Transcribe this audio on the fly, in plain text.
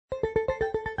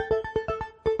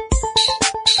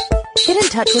Get in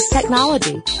touch with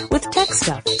technology with Tech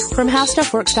Stuff from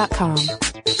HowStuffWorks.com.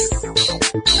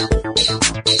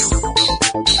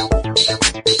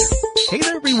 Hey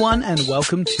there, everyone, and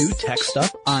welcome to Tech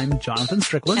Stuff. I'm Jonathan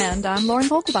Strickland. And I'm Lauren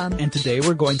Vogelbaum. And today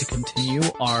we're going to continue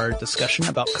our discussion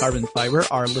about carbon fiber.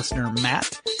 Our listener,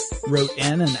 Matt, wrote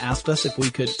in and asked us if we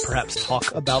could perhaps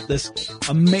talk about this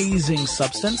amazing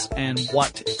substance and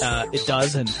what it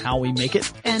does and how we make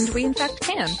it. And we, in fact,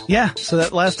 can. Yeah, so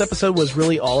that last episode was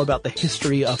really all about the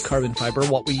history of carbon fiber,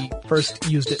 what we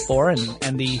first used it for,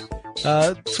 and the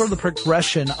sort of the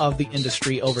progression of the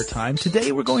industry over time.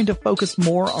 Today we're going to focus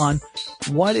more on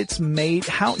what it's made,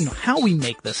 how we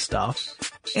make this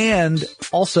stuff, and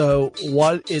also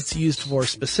what it's used for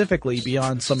specifically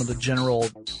beyond some of the general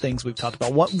things we've talked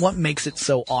about. What makes it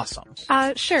so awesome?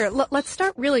 Sure. Let's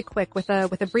start really quick with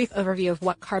a brief overview of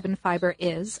what carbon fiber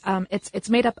is. It's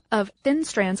made up of thin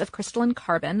strands of crystalline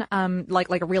carbon,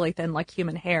 like a really thin, like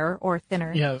human hair, or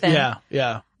thinner.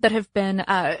 Yeah. That have been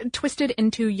twisted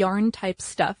into yarn type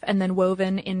stuff and then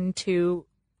woven into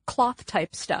cloth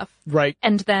type stuff. Right.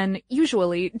 And then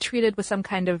usually treated with some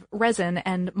kind of resin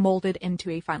and molded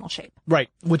into a final shape. Right.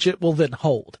 Which it will then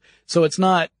hold. So it's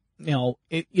not,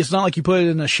 it's not like you put it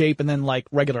in a shape and then like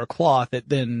regular cloth, it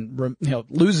then,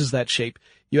 loses that shape.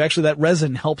 That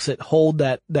resin helps it hold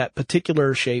that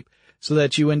particular shape so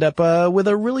that you end up with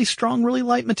a really strong, really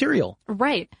light material.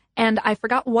 Right. And I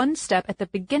forgot one step at the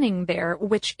beginning there,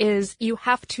 which is you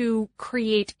have to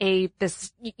create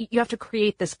this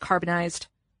carbonized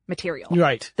material.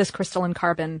 Right. This crystalline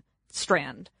carbon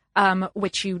strand,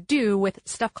 which you do with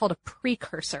stuff called a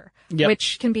precursor,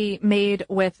 which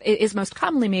is most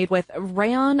commonly made with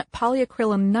rayon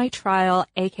polyacrylonitrile,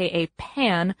 aka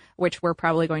PAN, which we're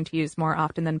probably going to use more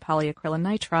often than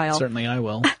polyacrylonitrile. Certainly I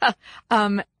will.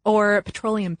 Or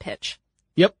petroleum pitch.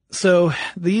 Yep. So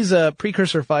these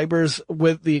precursor fibers,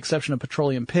 with the exception of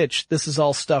petroleum pitch, this is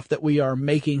all stuff that we are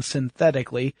making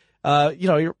synthetically.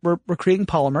 We're creating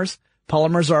polymers.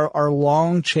 Polymers are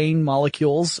long chain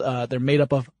molecules. They're made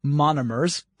up of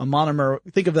monomers. A monomer,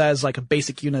 think of that as like a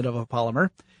basic unit of a polymer.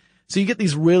 So you get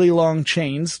these really long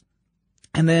chains,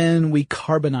 and then we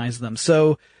carbonize them.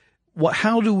 So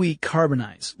how do we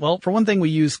carbonize? Well, for one thing, we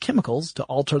use chemicals to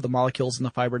alter the molecules in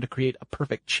the fiber to create a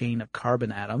perfect chain of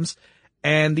carbon atoms.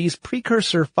 And these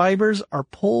precursor fibers are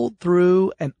pulled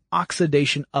through an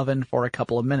oxidation oven for a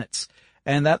couple of minutes.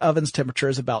 And that oven's temperature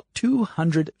is about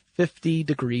 250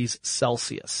 degrees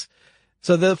Celsius.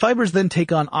 So the fibers then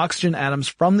take on oxygen atoms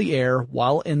from the air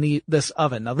while in this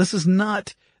oven. Now, this is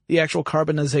not the actual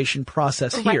carbonization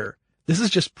process here. Right. This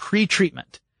is just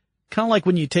pre-treatment. Kind of like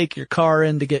when you take your car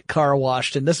in to get car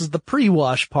washed, and this is the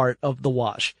pre-wash part of the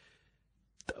wash.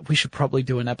 We should probably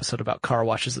do an episode about car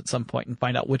washes at some point and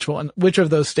find out which of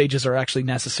those stages are actually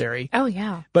necessary. Oh,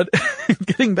 yeah. But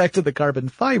getting back to the carbon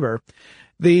fiber,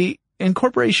 the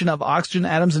incorporation of oxygen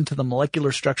atoms into the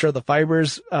molecular structure of the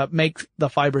fibers make the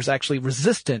fibers actually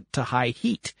resistant to high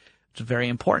heat, which is very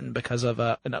important because of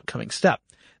an upcoming step.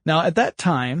 Now, at that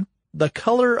time, the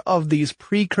color of these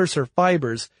precursor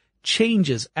fibers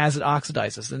changes as it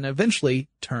oxidizes and eventually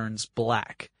turns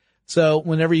black. So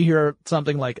whenever you hear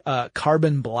something like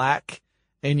carbon black,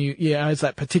 and it's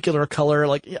that particular color.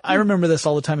 Like I remember this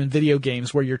all the time in video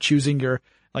games where you're choosing your,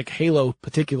 like Halo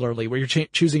particularly, where you're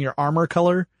choosing your armor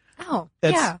color. Oh,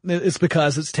 yeah. It's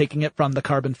because it's taking it from the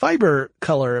carbon fiber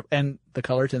color, and the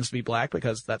color tends to be black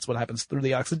because that's what happens through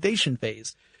the oxidation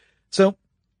phase. So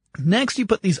next you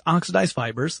put these oxidized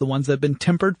fibers, the ones that have been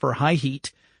tempered for high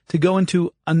heat, to go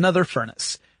into another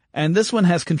furnace. And this one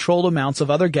has controlled amounts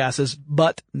of other gases,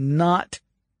 but not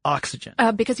oxygen.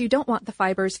 Because you don't want the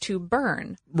fibers to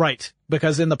burn. Right.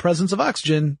 Because in the presence of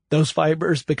oxygen, those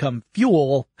fibers become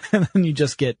fuel, and then you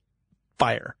just get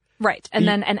fire. Right. And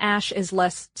then an ash is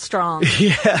less strong.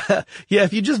 Yeah.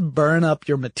 If you just burn up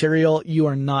your material, you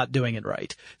are not doing it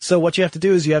right. So what you have to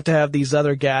do is you have to have these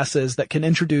other gases that can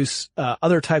introduce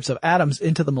other types of atoms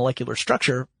into the molecular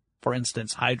structure. For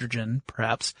instance, hydrogen,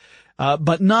 perhaps,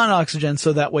 but non-oxygen,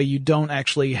 so that way you don't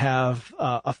actually have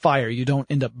a fire. You don't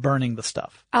end up burning the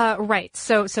stuff. Right.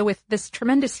 So with this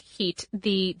tremendous heat,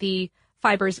 the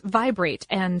fibers vibrate,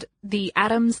 and the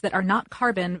atoms that are not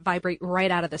carbon vibrate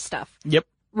right out of the stuff. Yep.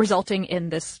 Resulting in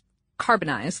this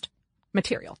carbonized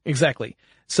material. Exactly.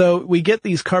 So we get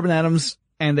these carbon atoms,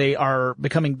 and they are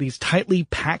becoming these tightly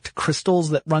packed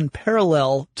crystals that run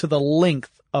parallel to the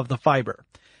length of the fiber.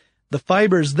 The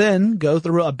fibers then go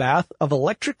through a bath of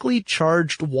electrically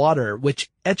charged water, which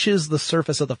etches the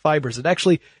surface of the fibers. It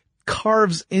actually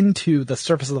carves into the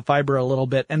surface of the fiber a little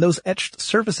bit, and those etched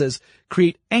surfaces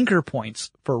create anchor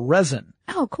points for resin.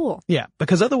 Oh, cool. Yeah,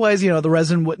 because otherwise, the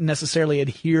resin wouldn't necessarily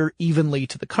adhere evenly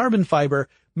to the carbon fiber,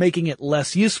 making it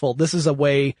less useful. This is a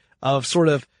way of sort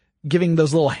of giving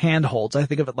those little handholds. I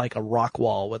think of it like a rock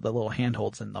wall with the little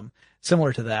handholds in them,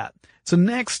 similar to that. So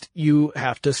next, you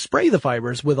have to spray the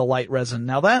fibers with a light resin.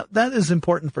 Now that is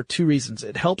important for two reasons.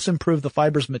 It helps improve the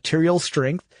fiber's material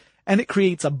strength, and it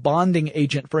creates a bonding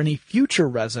agent for any future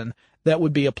resin that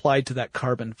would be applied to that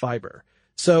carbon fiber.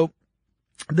 So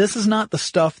this is not the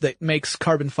stuff that makes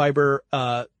carbon fiber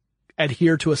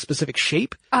adhere to a specific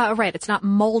shape. Right. It's not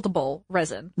moldable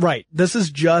resin. Right. This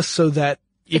is just so that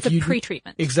it's a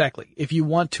pre-treatment. Exactly. If you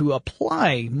want to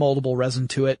apply moldable resin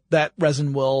to it, that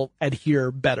resin will adhere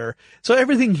better. So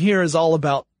everything here is all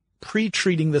about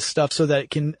pre-treating this stuff so that it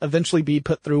can eventually be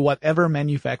put through whatever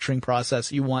manufacturing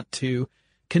process you want to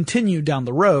continue down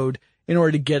the road in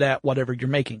order to get at whatever you're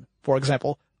making. For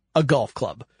example, a golf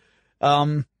club,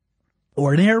 or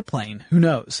an airplane. Who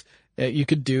knows? You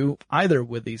could do either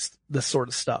with this sort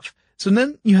of stuff. So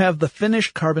then you have the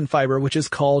finished carbon fiber, which is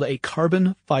called a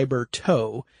carbon fiber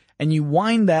tow, and you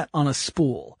wind that on a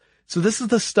spool. So this is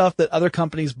the stuff that other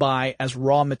companies buy as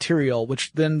raw material,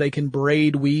 which then they can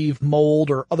braid, weave,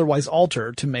 mold, or otherwise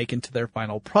alter to make into their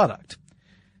final product.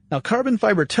 Now, carbon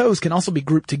fiber tows can also be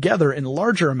grouped together in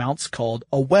larger amounts called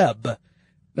a web.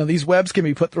 Now, these webs can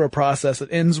be put through a process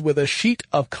that ends with a sheet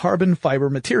of carbon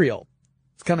fiber material.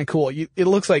 It's kind of cool. It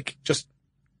looks like just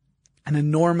an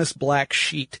enormous black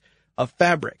sheet of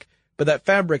fabric, but that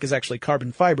fabric is actually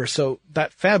carbon fiber. So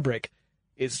that fabric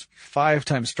is 5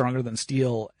 times stronger than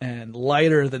steel and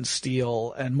lighter than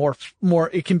steel and more,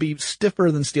 it can be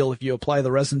stiffer than steel if you apply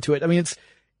the resin to it. I mean,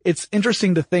 it's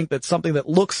interesting to think that something that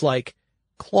looks like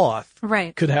cloth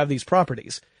right. could have these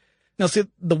properties. Now, see,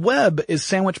 the web is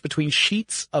sandwiched between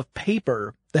sheets of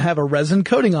paper that have a resin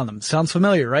coating on them. Sounds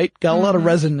familiar, right? Got a lot of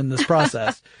resin in this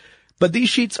process. But these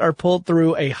sheets are pulled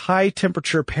through a high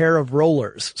temperature pair of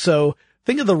rollers. So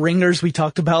think of the wringers we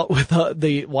talked about with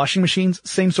the washing machines.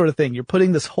 Same sort of thing. You're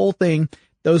putting this whole thing,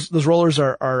 those rollers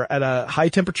are at a high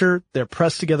temperature. They're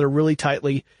pressed together really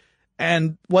tightly.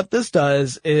 And what this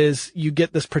does is you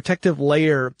get this protective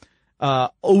layer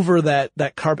over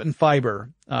that carbon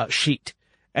fiber sheet.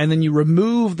 And then you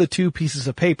remove the 2 pieces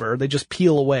of paper. They just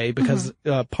peel away because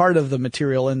part of the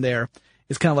material in there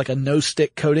is kind of like a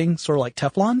no-stick coating, sort of like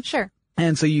Teflon. Sure.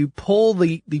 And so you pull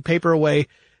the paper away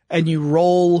and you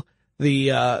roll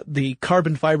the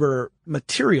carbon fiber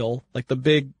material, like the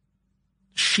big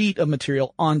sheet of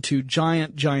material, onto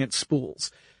giant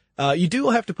spools. You do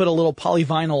have to put a little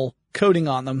polyvinyl coating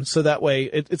on them, so that way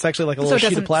it's actually like a little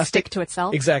sheet of plastic. Stick to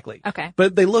itself? Exactly. Okay.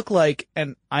 But they look like,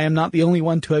 and I am not the only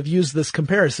one to have used this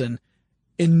comparison,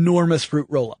 enormous fruit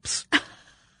roll-ups.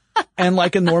 And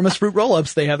like enormous fruit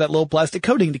roll-ups, they have that little plastic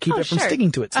coating to keep it from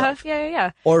sticking to itself.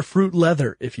 Yeah. Or fruit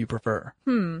leather, if you prefer.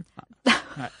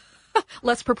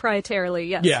 Less proprietarily,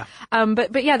 yes. Yeah.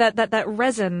 But yeah, that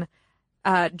resin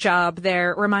job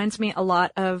there reminds me a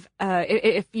lot of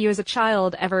if you as a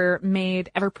child ever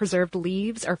preserved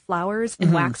leaves or flowers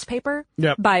in wax paper.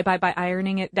 Yep. By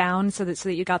ironing it down so that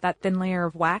you got that thin layer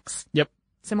of wax. Yep.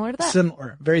 Similar to that.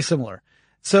 Similar, very similar.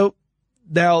 So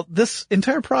now this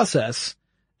entire process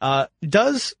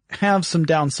does have some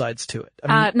downsides to it.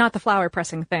 I mean, not the flower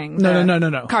pressing thing.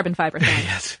 No. Carbon fiber thing.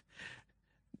 Yes.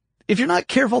 If you're not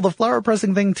careful, the flower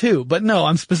pressing thing too. But no,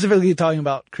 I'm specifically talking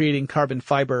about creating carbon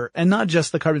fiber, and not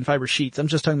just the carbon fiber sheets. I'm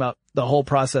just talking about the whole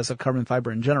process of carbon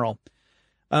fiber in general.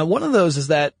 One of those is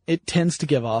that it tends to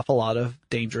give off a lot of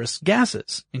dangerous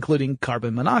gases, including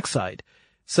carbon monoxide.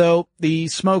 So the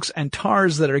smokes and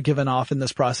tars that are given off in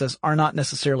this process are not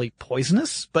necessarily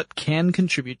poisonous, but can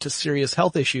contribute to serious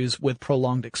health issues with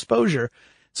prolonged exposure.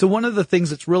 So one of the things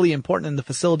that's really important in the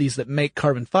facilities that make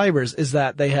carbon fibers is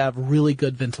that they have really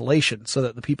good ventilation so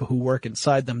that the people who work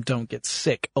inside them don't get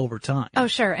sick over time. Oh,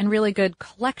 sure. And really good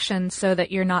collection so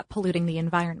that you're not polluting the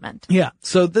environment. Yeah.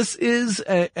 So this is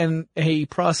a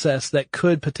process that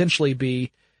could potentially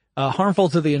be harmful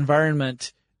to the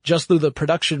environment just through the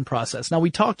production process. Now, we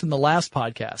talked in the last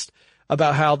podcast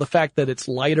about how the fact that it's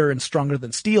lighter and stronger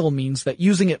than steel means that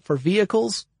using it for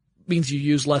vehicles means you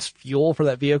use less fuel for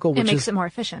that vehicle, which makes it more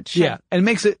efficient. Sure. Yeah, and it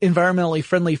makes it environmentally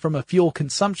friendly from a fuel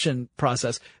consumption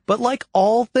process. But like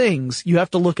all things, you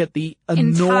have to look at the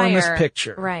enormous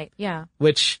picture. Right, yeah.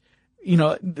 Which,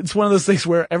 it's one of those things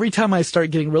where every time I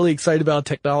start getting really excited about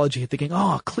technology, thinking,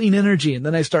 clean energy, and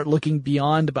then I start looking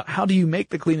beyond about how do you make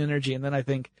the clean energy, and then I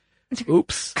think,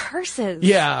 oops. Curses.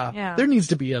 Yeah. There needs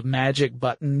to be a magic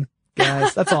button,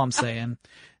 guys. That's all I'm saying.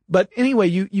 But anyway,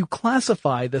 you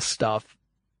classify this stuff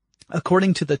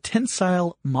according to the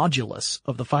tensile modulus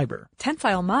of the fiber.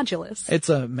 Tensile modulus? It's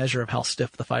a measure of how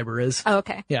stiff the fiber is. Oh,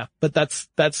 okay. Yeah, but that's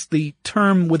the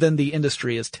term within the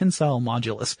industry is tensile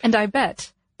modulus. And I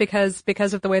bet, because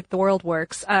of the way that the world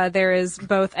works, there is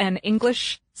both an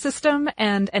English system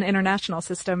and an international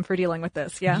system for dealing with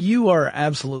this, yeah? You are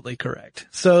absolutely correct.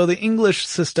 So the English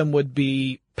system would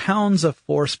be pounds of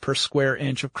force per square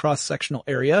inch of cross-sectional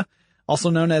area,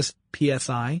 also known as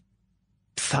PSI,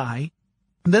 psi.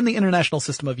 And then the international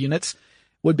system of units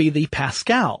would be the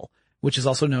Pascal, which is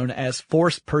also known as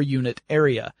force per unit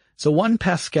area. So 1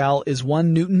 Pascal is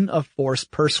 1 Newton of force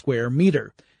per square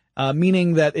meter,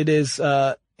 meaning that it is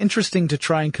interesting to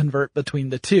try and convert between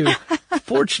the two.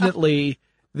 Fortunately,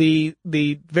 the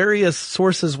various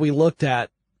sources we looked at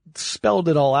spelled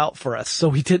it all out for us, so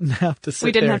we didn't have to sit there.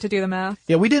 We didn't have to do the math.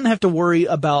 Yeah, we didn't have to worry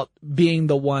about being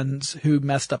the ones who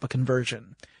messed up a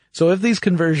conversion. So if these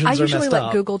conversions are messed up... I usually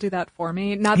let Google do that for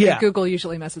me. Not that Google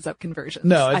usually messes up conversions.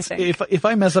 No, I think. if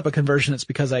I mess up a conversion, it's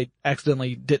because I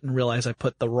accidentally didn't realize I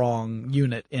put the wrong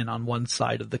unit in on one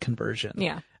side of the conversion.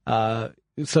 Yeah.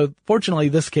 So fortunately,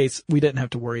 this case, we didn't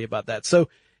have to worry about that. So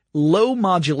low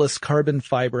modulus carbon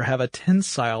fiber have a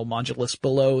tensile modulus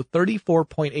below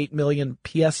 34.8 million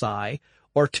psi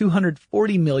or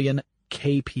 240 million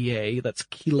kPa, that's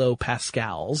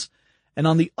kilopascals. And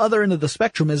on the other end of the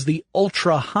spectrum is the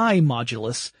ultra high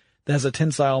modulus that has a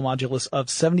tensile modulus of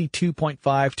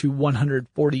 72.5 to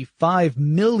 145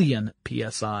 million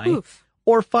psi. Oof.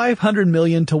 Or 500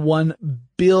 million to 1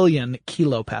 billion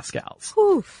kilopascals.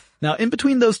 Oof. Now, in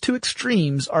between those two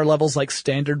extremes are levels like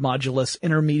standard modulus,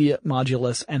 intermediate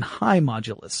modulus, and high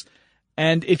modulus.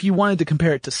 And if you wanted to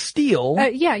compare it to steel...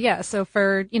 Yeah. So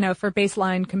for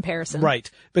baseline comparison.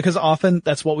 Right. Because often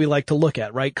that's what we like to look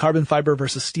at, right? Carbon fiber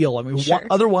versus steel. I mean, sure.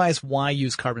 Otherwise, why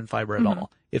use carbon fiber at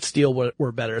all if steel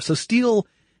were better? So steel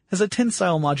has a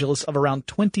tensile modulus of around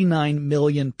 29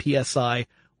 million psi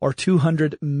or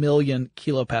 200 million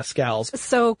kilopascals.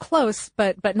 So close,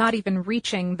 but not even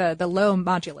reaching the low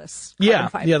modulus. Yeah,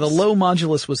 fibers. the low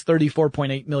modulus was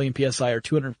 34.8 million psi or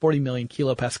 240 million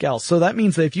kilopascals. So that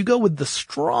means that if you go with the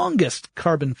strongest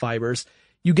carbon fibers,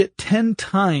 you get 10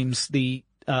 times the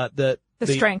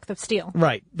strength of steel.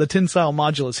 Right, the tensile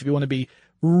modulus if you want to be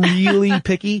really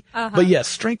picky. But yes,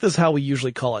 strength is how we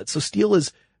usually call it. So steel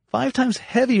is 5 times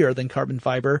heavier than carbon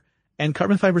fiber. And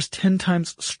carbon fiber is 10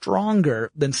 times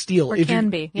stronger than steel. Or can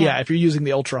be. Yeah, if you're using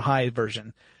the ultra high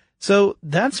version. So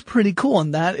that's pretty cool.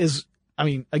 And that is, I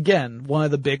mean, again, one of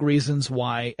the big reasons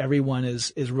why everyone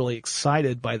is really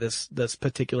excited by this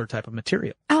particular type of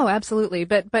material. Oh, absolutely.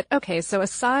 But okay. So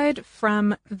aside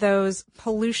from those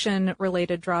pollution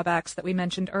related drawbacks that we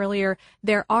mentioned earlier,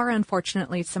 there are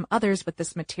unfortunately some others with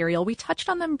this material. We touched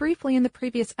on them briefly in the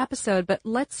previous episode, but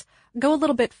let's go a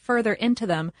little bit further into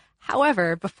them.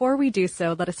 However, before we do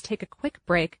so, let us take a quick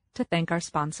break to thank our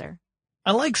sponsor.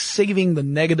 I like saving the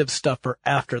negative stuff for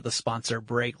after the sponsor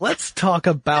break. Let's talk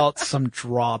about some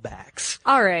drawbacks.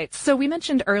 All right. So we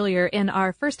mentioned earlier in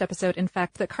our first episode, in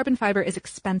fact, that carbon fiber is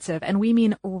expensive, and we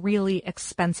mean really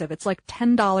expensive. It's like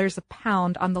 $10 a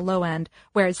pound on the low end,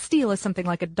 whereas steel is something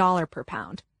like $1 per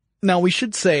pound. Now, we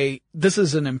should say this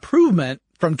is an improvement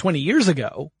from 20 years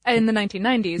ago. In the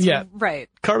 1990s. Yeah. Right.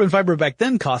 Carbon fiber back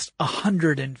then cost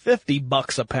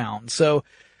 $150 a pound. So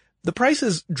the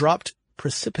prices dropped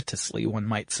precipitously, one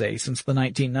might say, since the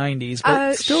 1990s,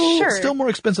 but still more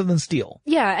expensive than steel.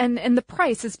 Yeah, and the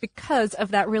price is because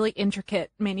of that really intricate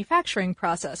manufacturing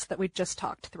process that we just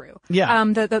talked through. Yeah.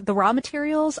 The raw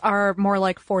materials are more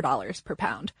like $4 per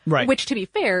pound. Right. Which, to be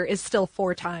fair, is still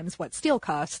 4 times what steel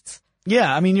costs.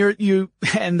 Yeah, I mean,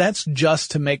 and that's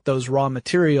just to make those raw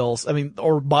materials,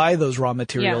 or buy those raw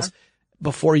materials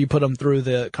before you put them through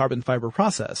the carbon fiber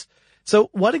process. So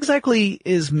what exactly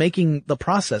is making the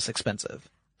process expensive?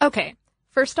 Okay.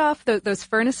 First off, those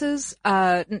furnaces,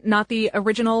 not the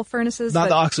original furnaces. Not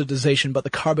the oxidization, but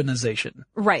the carbonization.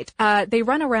 Right. They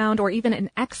run around or even in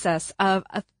excess of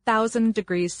 1,000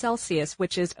 degrees Celsius,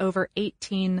 which is over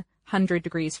 1,800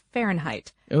 degrees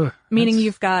Fahrenheit. Ugh, meaning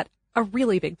you've got a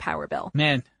really big power bill.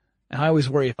 Man, I always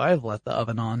worry if I've left the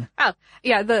oven on. Oh,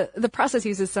 yeah, the process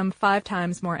uses some 5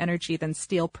 times more energy than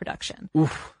steel production.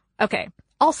 Oof. Okay.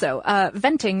 Also,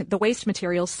 venting the waste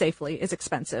materials safely is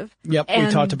expensive. Yep,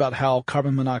 we talked about how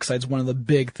carbon monoxide is one of the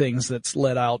big things that's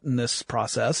let out in this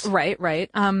process. Right.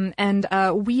 And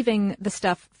weaving the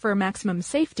stuff for maximum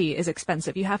safety is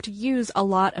expensive. You have to use a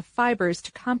lot of fibers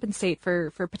to compensate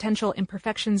for potential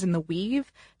imperfections in the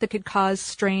weave that could cause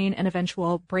strain and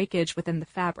eventual breakage within the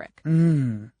fabric.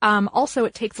 Also,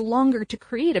 it takes longer to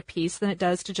create a piece than it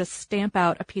does to just stamp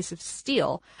out a piece of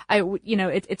steel.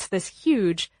 It's this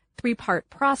huge 3-part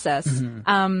process.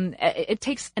 It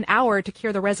takes an hour to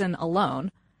cure the resin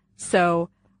alone. So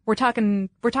we're talking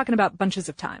about bunches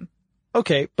of time.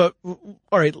 Okay, but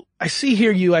all right, I see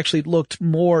here you actually looked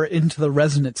more into the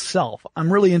resin itself.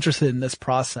 I'm really interested in this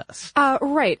process.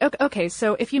 Right. Okay,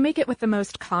 so if you make it with the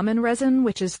most common resin,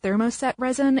 which is thermoset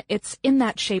resin, it's in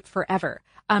that shape forever.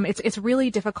 It's really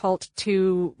difficult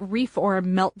to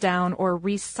reform, melt down, or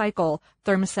recycle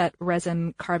thermoset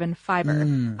resin carbon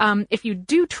fiber. If you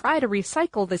do try to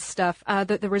recycle this stuff,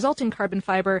 the resulting carbon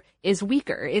fiber is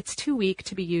weaker. It's too weak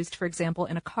to be used, for example,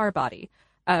 in a car body.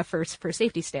 For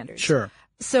safety standards. Sure.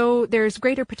 So there's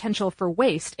greater potential for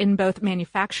waste in both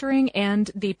manufacturing and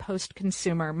the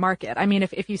post-consumer market. I mean,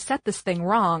 if you set this thing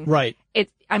wrong, right.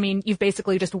 You've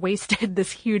basically just wasted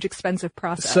this huge expensive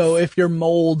process. So if your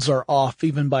molds are off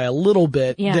even by a little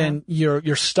bit, then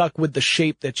you're stuck with the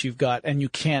shape that you've got, and you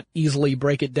can't easily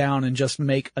break it down and just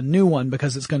make a new one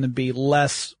because it's going to be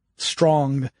less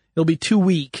strong. It'll be too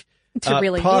weak to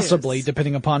really possibly use.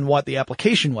 Depending upon what the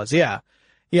application was.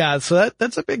 Yeah, so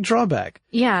that's a big drawback.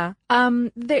 Yeah.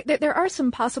 There are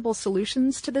some possible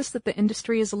solutions to this that the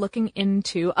industry is looking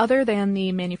into, other than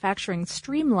the manufacturing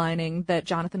streamlining that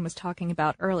Jonathan was talking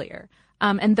about earlier.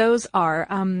 And those are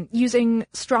using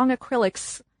strong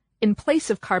acrylics in place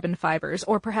of carbon fibers,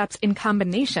 or perhaps in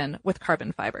combination with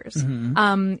carbon fibers.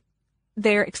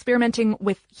 They're experimenting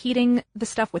with heating the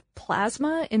stuff with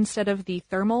plasma instead of the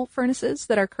thermal furnaces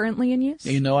that are currently in use.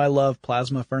 You know, I love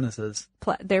plasma furnaces.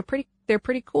 They're pretty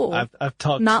cool. I've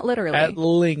talked not literally at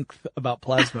length about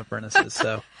plasma furnaces.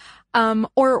 So,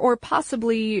 or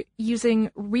possibly using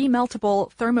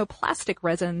remeltable thermoplastic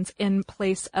resins in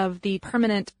place of the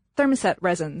permanent thermoset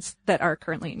resins that are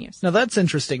currently in use. Now that's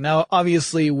interesting. Now,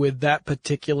 obviously, with that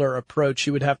particular approach,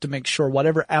 you would have to make sure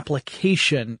whatever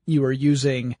application you were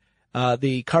using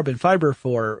the carbon fiber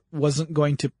for wasn't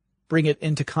going to bring it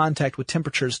into contact with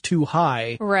temperatures too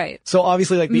high. Right. So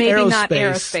obviously, like the maybe aerospace. Not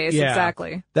aerospace, yeah,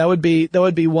 exactly. That would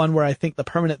be one where I think the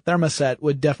permanent thermoset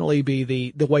would definitely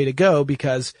be the way to go,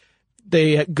 because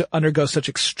they undergo such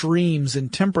extremes in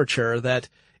temperature that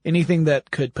anything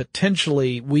that could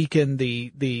potentially weaken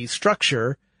the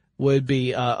structure would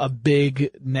be a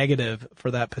big negative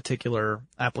for that particular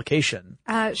application.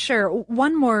 Sure.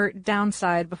 One more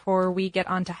downside before we get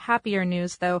on to happier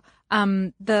news, though. A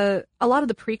lot of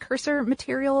the precursor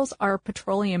materials are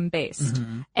petroleum based.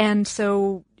 And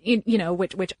so,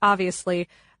 which obviously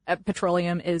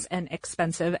petroleum is an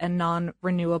expensive and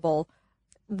non-renewable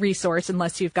resource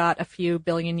unless you've got a few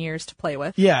billion years to play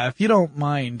with. Yeah. If you don't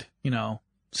mind,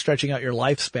 stretching out your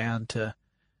lifespan to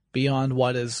beyond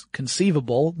what is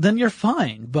conceivable, then you're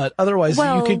fine. But otherwise,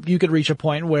 you could reach a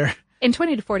point where in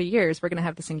 20 to 40 years, we're going to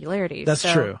have the singularity. That's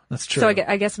true. That's true. So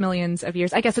I guess millions of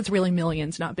years. I guess it's really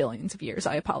millions, not billions of years.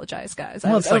 I apologize, guys.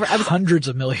 Well, it's hundreds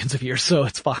of millions of years, so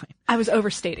it's fine. I was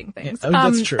overstating things. Yeah,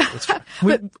 that's true. That's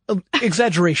true.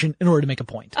 Exaggeration in order to make a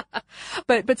point.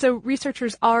 But so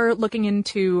researchers are looking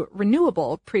into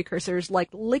renewable precursors like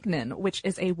lignin, which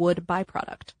is a wood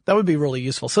byproduct. That would be really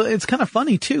useful. So it's kind of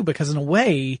funny too, because in a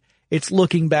way, it's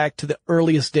looking back to the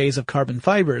earliest days of carbon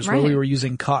fibers, where we were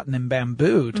using cotton and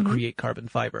bamboo to create carbon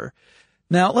fiber.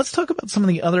 Now, let's talk about some of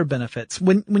the other benefits.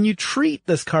 When you treat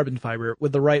this carbon fiber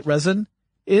with the right resin,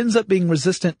 it ends up being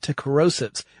resistant to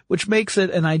corrosives, which makes it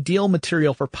an ideal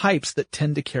material for pipes that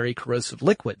tend to carry corrosive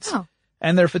liquids. Oh.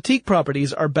 And their fatigue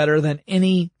properties are better than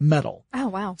any metal. Oh,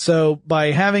 wow. So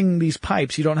by having these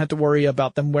pipes, you don't have to worry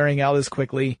about them wearing out as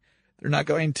quickly. They're not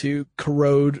going to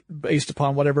corrode based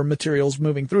upon whatever materials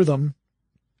moving through them.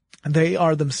 They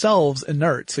are themselves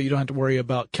inert, so you don't have to worry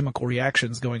about chemical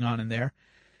reactions going on in there.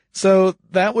 So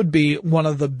that would be one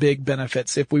of the big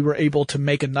benefits if we were able to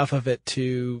make enough of it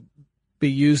to be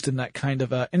used in that kind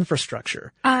of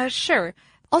infrastructure. Sure.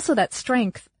 Also, that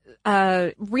strength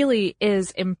really is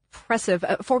impressive.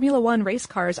 Formula One race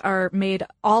cars are made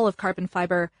all of carbon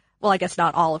fiber. Well, I guess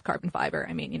not all of carbon fiber.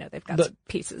 I mean, they've got some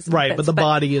pieces. Right, bits, but the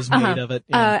body is made of it.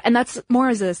 Yeah. And that's more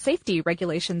as a safety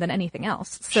regulation than anything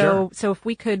else. So if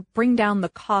we could bring down the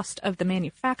cost of the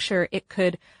manufacture, it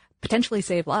could potentially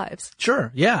save lives.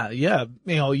 Sure. Yeah.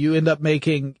 You end up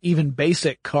making even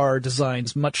basic car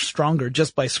designs much stronger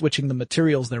just by switching the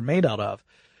materials they're made out of.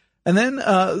 And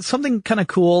then, something kind of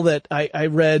cool that I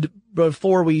read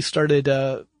before we started,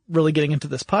 really getting into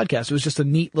this podcast. It was just a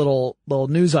neat little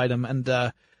news item.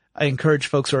 And, I encourage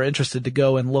folks who are interested to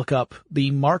go and look up the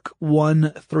Mark I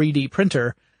 3D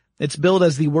printer. It's billed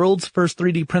as the world's first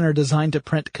 3D printer designed to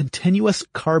print continuous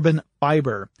carbon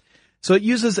fiber. So it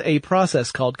uses a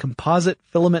process called composite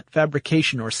filament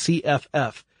fabrication, or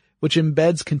CFF, which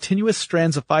embeds continuous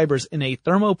strands of fibers in a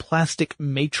thermoplastic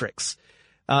matrix.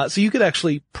 So you could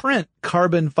actually print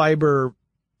carbon fiber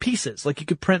pieces. Like you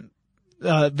could print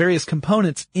various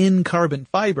components in carbon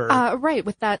fiber. Right,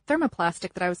 with that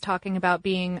thermoplastic that I was talking about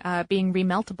being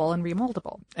remeltable and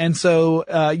remoldable. And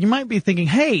so you might be thinking,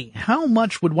 hey, how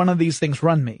much would one of these things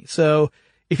run me? So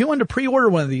if you wanted to pre-order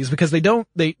one of these, because they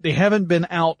haven't been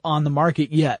out on the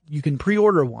market yet, you can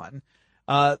pre-order one.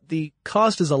 The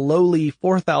cost is a lowly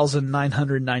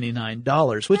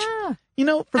 $4,999, which, for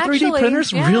 3D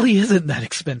printers really isn't that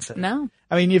expensive. No.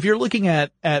 I mean, if you're looking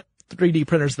at 3D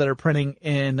printers that are printing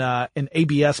in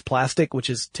ABS plastic, which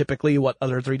is typically what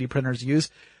other 3D printers use,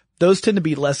 those tend to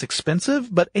be less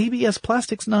expensive, but ABS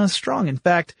plastic's not as strong. In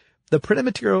fact, the printed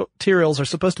materials are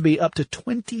supposed to be up to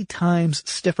 20 times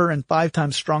stiffer and 5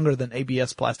 times stronger than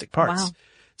ABS plastic parts. Wow.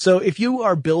 So if you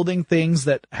are building things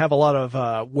that have a lot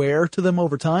of wear to them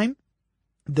over time,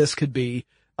 this could be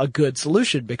a good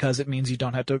solution because it means you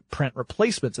don't have to print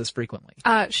replacements as frequently.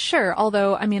 Sure.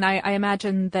 Although, I mean, I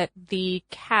imagine that the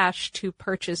cash to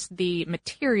purchase the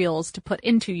materials to put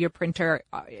into your printer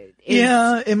is...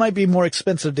 Yeah, it might be more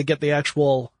expensive to get the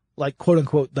actual, like, quote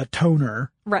unquote, the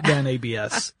toner than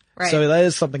ABS. Right. So that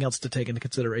is something else to take into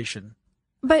consideration.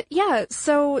 But yeah,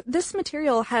 so this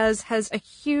material has a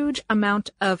huge amount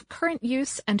of current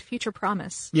use and future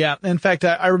promise. Yeah. In fact,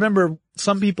 I remember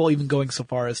some people even going so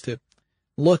far as to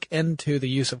look into the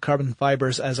use of carbon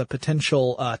fibers as a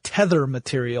potential tether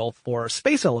material for a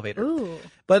space elevator. Ooh.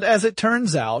 But as it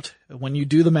turns out, when you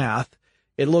do the math,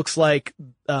 it looks like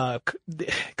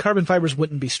carbon fibers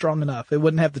wouldn't be strong enough. It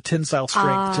wouldn't have the tensile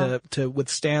strength to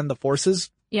withstand the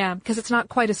forces. Yeah, because it's not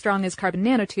quite as strong as carbon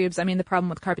nanotubes. I mean, the problem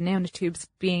with carbon nanotubes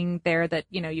being there that,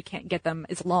 you can't get them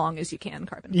as long as you can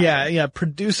carbon fiber. Yeah.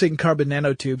 Producing carbon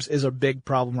nanotubes is a big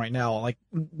problem right now. Like,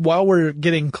 while we're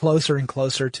getting closer and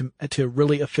closer to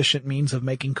really efficient means of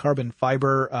making carbon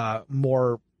fiber,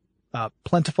 more,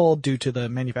 plentiful due to the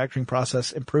manufacturing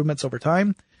process improvements over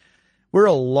time, we're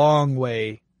a long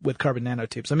way with carbon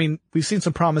nanotubes. I mean, we've seen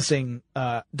some promising,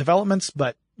 developments,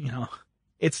 but,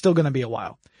 it's still going to be a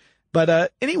while.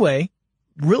 But anyway,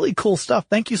 really cool stuff.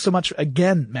 Thank you so much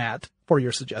again, Matt, for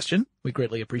your suggestion. We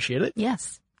greatly appreciate it.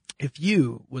 Yes. If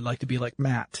you would like to be like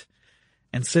Matt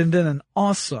and send in an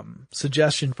awesome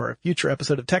suggestion for a future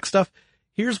episode of Tech Stuff,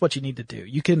 here's what you need to do.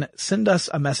 You can send us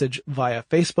a message via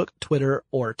Facebook, Twitter,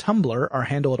 or Tumblr. Our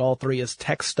handle at all three is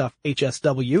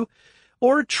TechStuffHSW.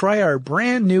 Or try our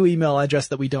brand new email address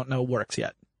that we don't know works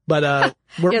yet. But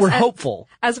we're hopeful.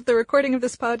 As of the recording of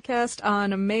this podcast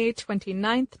on May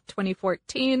 29th,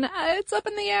 2014, it's up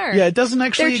in the air. Yeah, it doesn't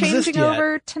actually exist yet. They're changing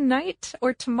over tonight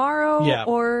or tomorrow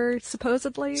or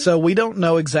supposedly. So we don't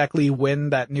know exactly when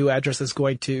that new address is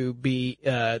going to be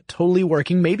totally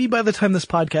working. Maybe by the time this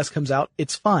podcast comes out,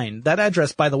 it's fine. That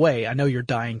address, by the way, I know you're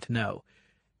dying to know,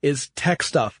 is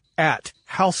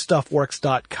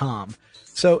techstuff@howstuffworks.com.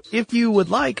 So if you would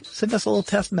like, send us a little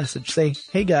test message. Say,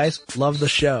 hey guys, love the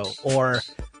show. Or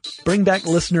bring back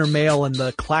listener mail and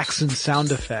the klaxon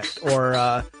sound effect. Or,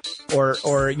 I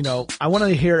want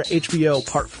to hear HBO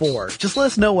Part 4. Just let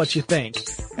us know what you think.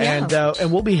 Yeah.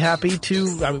 And we'll be happy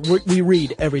to, we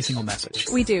read every single message.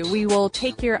 We do. We will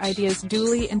take your ideas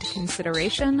duly into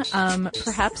consideration.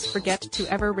 Perhaps forget to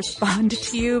ever respond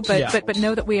to you, but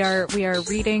know that we are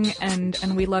reading and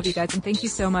we love you guys. And thank you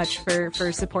so much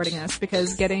for supporting us,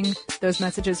 because getting those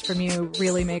messages from you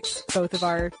really makes both of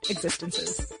our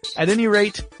existences. At any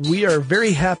rate, we are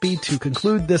very happy to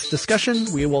conclude this discussion.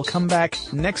 We will come back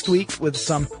next week with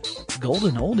some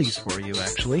golden oldies for you,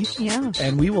 actually. Yeah.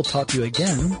 And we will talk to you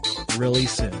again really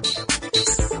soon.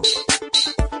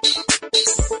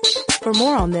 For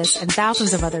more on this and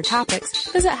thousands of other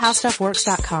topics, visit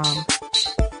HowStuffWorks.com.